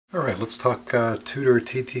Alright, let's talk Tudor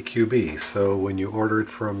TTQB. So when you order it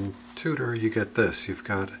from Tudor, you get this. You've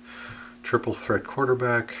got triple threat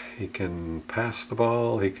quarterback, he can pass the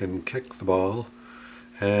ball, he can kick the ball,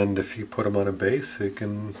 and if you put him on a base, he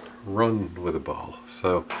can run with the ball.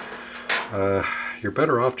 So you're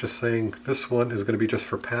better off just saying this one is going to be just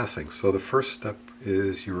for passing. So the first step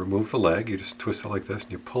is you remove the leg, you just twist it like this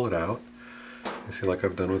and you pull it out. You see, like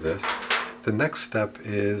I've done with this. The next step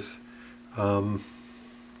is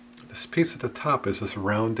this piece at the top is this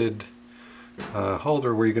rounded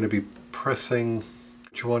holder where you're going to be pressing.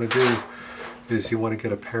 What you want to do is you want to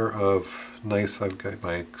get a pair of nice, I've got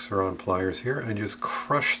my Xeron pliers here, and just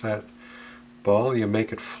crush that ball. You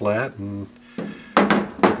make it flat, and you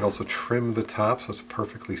can also trim the top so it's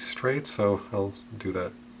perfectly straight, so I'll do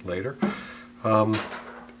that later. So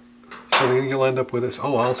then you'll end up with this.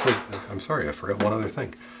 Oh, also, I'm sorry, I forgot one other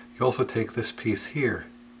thing. You also take this piece here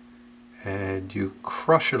and you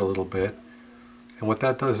crush it a little bit, and what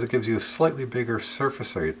that does is it gives you a slightly bigger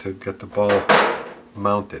surface area to get the ball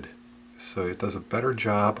mounted. So it does a better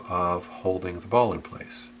job of holding the ball in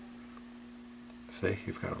place. See,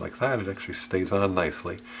 you've got it like that, it actually stays on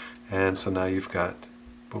nicely, and so now you've got,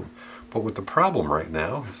 boom. But with the problem right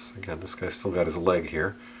now is, again, this guy's still got his leg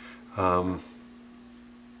here. Actually,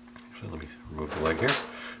 let me remove the leg here.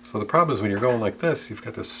 So the problem is when you're going like this, you've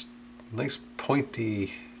got this nice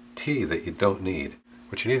pointy T that you don't need.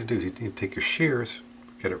 What you need to do is you need to take your shears,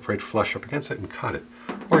 get it right flush up against it and cut it.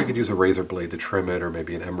 Or you could use a razor blade to trim it, or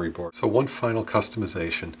maybe an emery board. So one final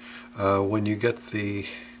customization. When you get the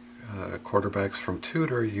quarterbacks from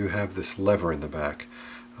Tudor, you have this lever in the back.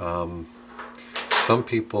 Some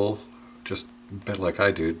people just, like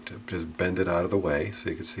I do, just bend it out of the way. So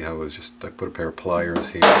you can see how it was just, I put a pair of pliers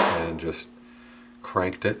here and just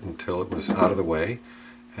cranked it until it was out of the way.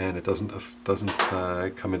 And it doesn't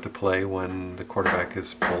come into play when the quarterback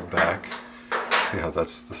is pulled back. See how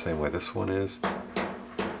that's the same way this one is?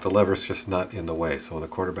 The lever's just not in the way, so when the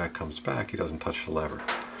quarterback comes back, he doesn't touch the lever.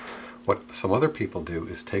 What some other people do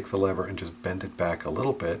is take the lever and just bend it back a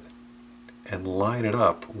little bit and line it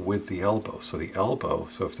up with the elbow. So the elbow,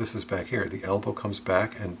 so if this is back here, the elbow comes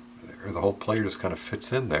back and the whole player just kind of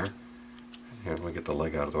fits in there. Here, let me get the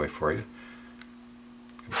leg out of the way for you.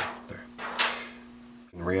 There.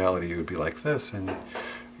 In reality, it would be like this, and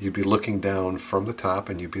you'd be looking down from the top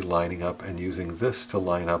and you'd be lining up and using this to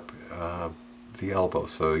line up the elbow.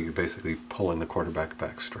 So you're basically pulling the quarterback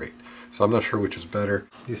back straight. So I'm not sure which is better.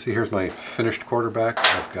 You see, here's my finished quarterback.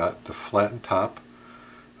 I've got the flattened top.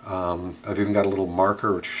 I've even got a little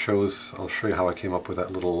marker which shows, I'll show you how I came up with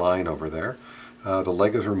that little line over there. The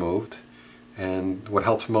leg is removed, and what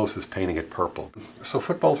helps most is painting it purple. So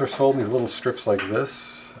footballs are sold in these little strips like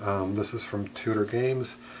this. This is from Tudor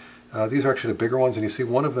Games. These are actually the bigger ones, and you see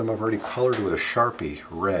one of them I've already colored with a Sharpie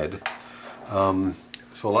red.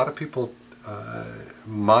 So a lot of people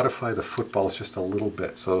modify the footballs just a little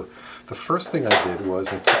bit. So the first thing I did was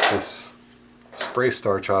I took this spray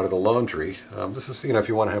starch out of the laundry. This is, you know, if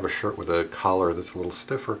you want to have a shirt with a collar that's a little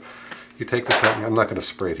stiffer, you take this out. I'm not going to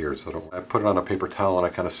spray it here, so don't. I put it on a paper towel and I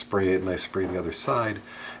kind of spray it, and I spray the other side.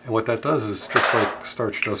 And what that does is, just like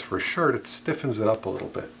starch does for a shirt, it stiffens it up a little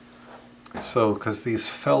bit. So, because these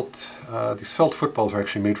felt footballs are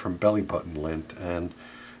actually made from belly button lint, and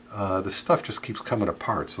the stuff just keeps coming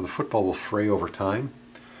apart, so the football will fray over time.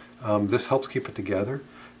 This helps keep it together.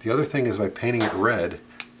 The other thing is, by painting it red,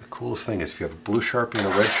 the coolest thing is if you have a blue Sharpie and a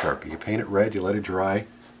red Sharpie, you paint it red, you let it dry,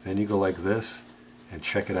 then you go like this, and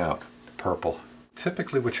check it out, purple.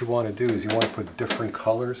 Typically what you want to do is you want to put different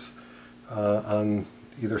colors on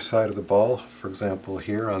either side of the ball. For example,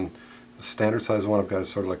 here on the standard size one, I've got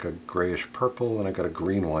sort of like a grayish purple, and I've got a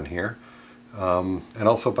green one here. And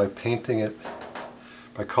also by painting it,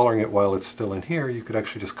 by coloring it while it's still in here, you could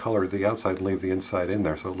actually just color the outside and leave the inside in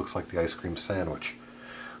there, so it looks like the ice cream sandwich.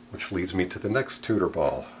 Which leads me to the next Tudor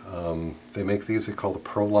ball. They make these, they call the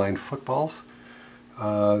Pro-Line footballs.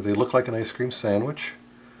 They look like an ice cream sandwich,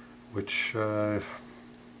 which one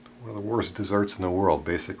of the worst desserts in the world,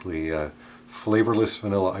 basically flavorless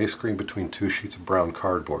vanilla ice cream between two sheets of brown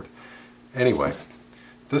cardboard. Anyway,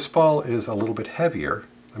 this ball is a little bit heavier.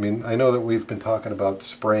 I mean, I know that we've been talking about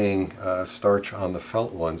spraying starch on the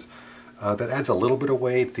felt ones. That adds a little bit of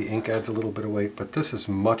weight, the ink adds a little bit of weight, but this is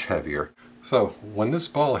much heavier. So when this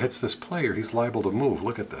ball hits this player, he's liable to move.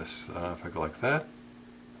 Look at this. If I go like that,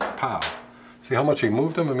 pow. See how much he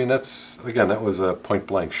moved him? I mean, that's, again, that was a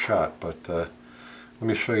point-blank shot, but let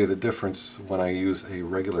me show you the difference when I use a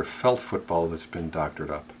regular felt football that's been doctored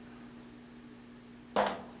up.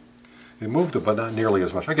 It moved it, but not nearly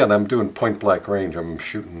as much. Again, I'm doing point-blank range. I'm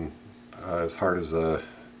shooting as hard as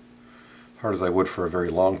hard as I would for a very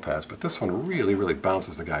long pass, but this one really, really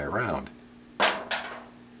bounces the guy around.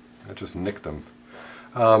 I just nicked him.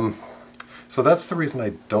 So that's the reason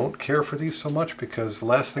I don't care for these so much, because the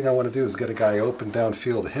last thing I want to do is get a guy open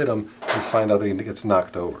downfield, hit him, and find out that he gets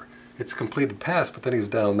knocked over. It's a completed pass, but then he's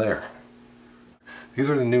down there. These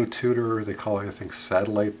are the new Tudor, they call it, I think,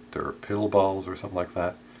 satellite or piddle balls or something like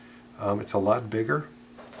that. It's a lot bigger.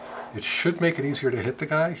 It should make it easier to hit the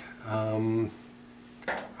guy. I'm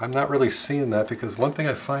not really seeing that, because one thing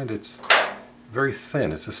I find, it's very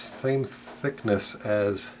thin. It's the same thickness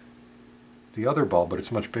as the other ball, but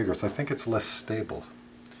it's much bigger, so I think it's less stable.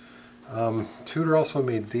 Tudor also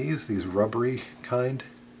made these rubbery kind.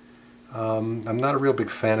 I'm not a real big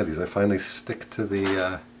fan of these. I find they stick to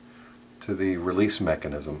the release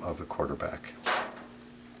mechanism of the quarterback.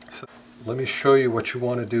 So let me show you what you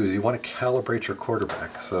want to do. Is you want to calibrate your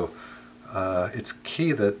quarterback. So it's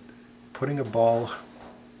key that putting a ball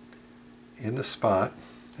in the spot,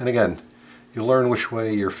 and again, you learn which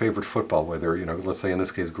way your favorite football, whether, you know, let's say in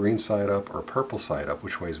this case green side up or purple side up,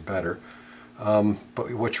 which way is better.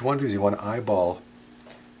 But what you want to do is you want to eyeball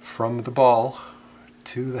from the ball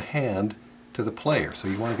to the hand to the player. So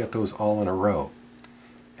you want to get those all in a row.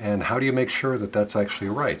 And how do you make sure that that's actually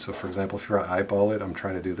right? So for example, if you're eyeball it, I'm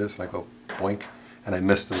trying to do this and I go boink and I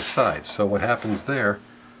miss to the sides. So what happens there,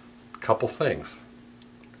 a couple things.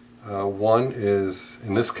 One is,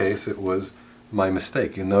 in this case, it was my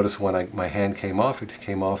mistake. You'll notice when my hand came off, it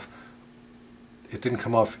didn't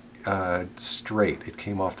come off straight. It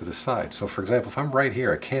came off to the side. So for example, if I'm right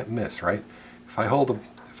here, I can't miss, right? If I hold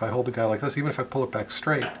the guy like this, even if I pull it back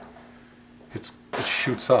straight, it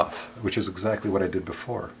shoots off, which is exactly what I did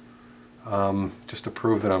before. Just to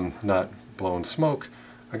prove that I'm not blowing smoke,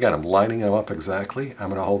 again, I'm lining them up exactly. I'm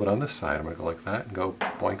going to hold it on this side. I'm going to go like that and go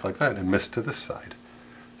boink like that and miss to this side.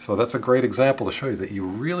 So that's a great example to show you that you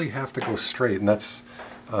really have to go straight, and that's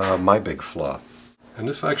my big flaw. And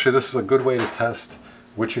this is a good way to test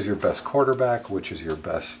which is your best quarterback, which is your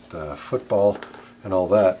best football, and all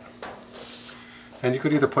that. And you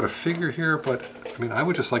could either put a figure here, but I mean, I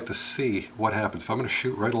would just like to see what happens. If I'm going to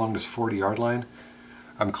shoot right along this 40-yard line,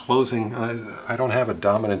 I'm closing. I don't have a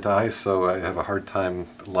dominant eye, so I have a hard time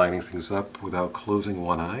lining things up without closing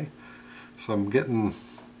one eye. So I'm getting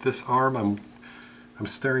this arm, I'm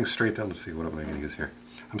staring straight down. Let's see, what am I going to use here?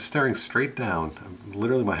 I'm staring straight down.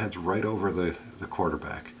 Literally, my head's right over the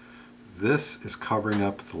quarterback. This is covering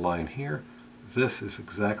up the line here. This is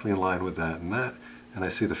exactly in line with that and that. And I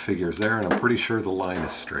see the figures there, and I'm pretty sure the line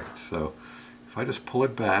is straight. So if I just pull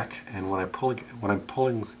it back, and when I'm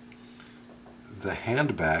pulling the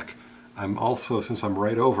hand back, I'm also, since I'm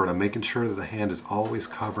right over it, I'm making sure that the hand is always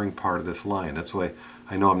covering part of this line. That's why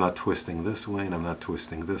I know I'm not twisting this way and I'm not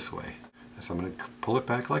twisting this way. So I'm going to pull it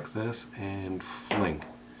back like this and fling.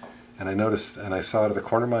 And I noticed, and I saw out of the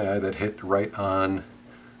corner of my eye that hit right on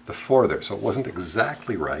the 4 there. So it wasn't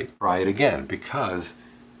exactly right. Try it again, because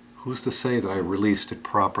who's to say that I released it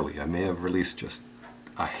properly? I may have released just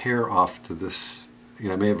a hair off to this, you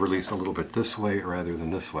know, I may have released a little bit this way rather than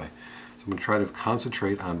this way. So I'm going to try to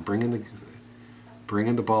concentrate on bringing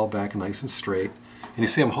the ball back nice and straight. And you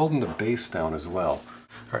see I'm holding the base down as well.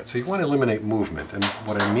 All right, so you want to eliminate movement, and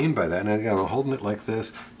what I mean by that, and again, I'm holding it like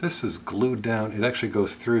this. This is glued down. It actually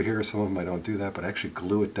goes through here. Some of them I don't do that, but I actually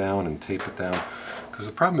glue it down and tape it down. Because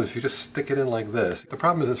the problem is if you just stick it in like this, the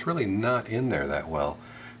problem is it's really not in there that well.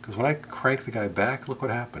 Because when I crank the guy back, look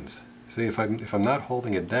what happens. See, if I'm not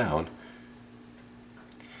holding it down,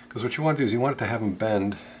 because what you want to do is you want it to have him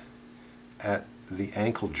bend at the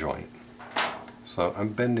ankle joint. So I'm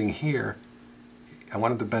bending here. I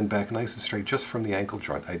want it to bend back nice and straight just from the ankle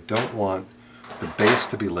joint. I don't want the base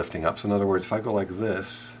to be lifting up. So in other words, if I go like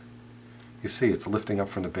this, you see it's lifting up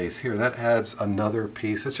from the base here. That adds another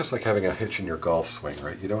piece. It's just like having a hitch in your golf swing,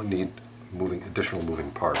 right? You don't need additional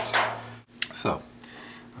moving parts. So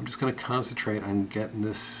I'm just going to concentrate on getting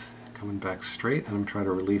this coming back straight, and I'm trying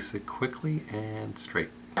to release it quickly and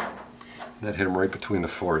straight. And that hit him right between the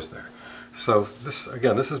 4s there. So this,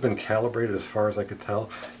 again, this has been calibrated as far as I could tell.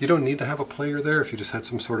 You don't need to have a player there. If you just had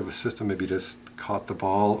some sort of a system, maybe just caught the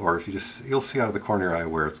ball, or if you'll see out of the corner of your eye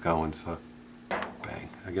where it's going. So bang.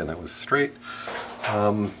 Again, that was straight.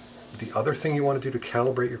 The other thing you want to do to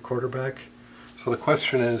calibrate your quarterback, so the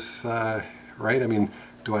question is, right, I mean,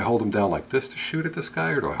 do I hold him down like this to shoot at this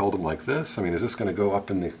guy, or do I hold him like this? I mean, is this going to go up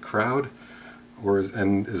in the crowd, or is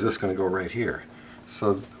this going to go right here?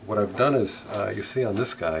 So what I've done is, you see on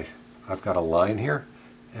this guy, I've got a line here,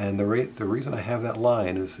 and the reason I have that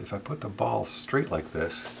line is if I put the ball straight like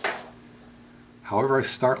this, however I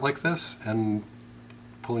start like this and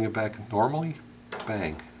pulling it back normally,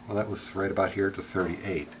 bang. Well, that was right about here to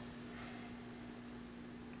 38.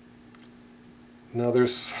 Now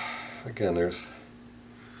there's a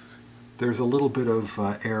little bit of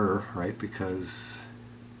error, right? Because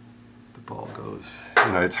the ball goes,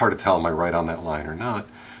 you know, it's hard to tell am I right on that line or not.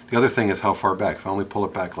 The other thing is how far back. If I only pull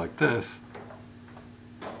it back like this,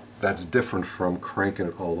 that's different from cranking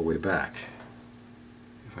it all the way back.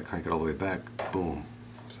 If I crank it all the way back, boom.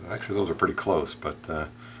 So actually those are pretty close, but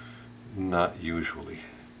not usually.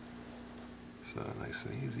 So nice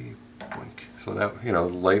and easy, boink. So that, you know,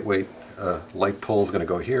 lightweight, light pull is going to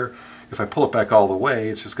go here. If I pull it back all the way,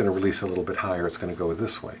 it's just going to release a little bit higher. It's going to go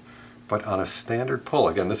this way. But on a standard pull,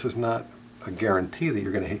 again, this is not a guarantee that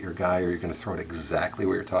you're going to hit your guy or you're going to throw it exactly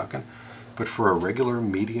where you're talking. But for a regular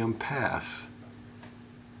medium pass,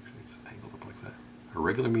 it's angled up like that. A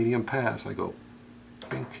regular medium pass, I go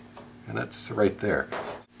bink, and that's right there.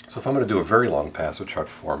 So if I'm going to do a very long pass with Chuck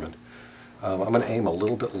Foreman, I'm going to aim a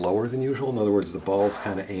little bit lower than usual. In other words, the ball's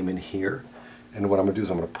kind of aiming here. And what I'm going to do is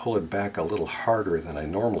I'm going to pull it back a little harder than I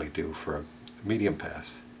normally do for a medium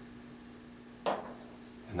pass.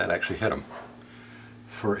 And that actually hit him.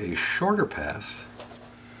 For a shorter pass,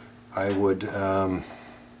 I would aim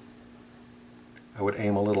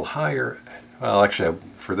a little higher. Well, actually,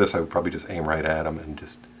 for this, I would probably just aim right at him and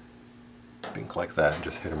just bink like that and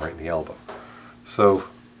just hit him right in the elbow. So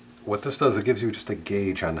what this does, it gives you just a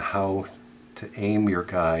gauge on how to aim your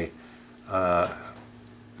guy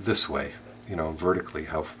this way, you know, vertically,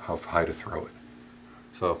 how high to throw it.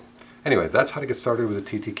 So anyway, that's how to get started with a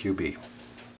TTQB.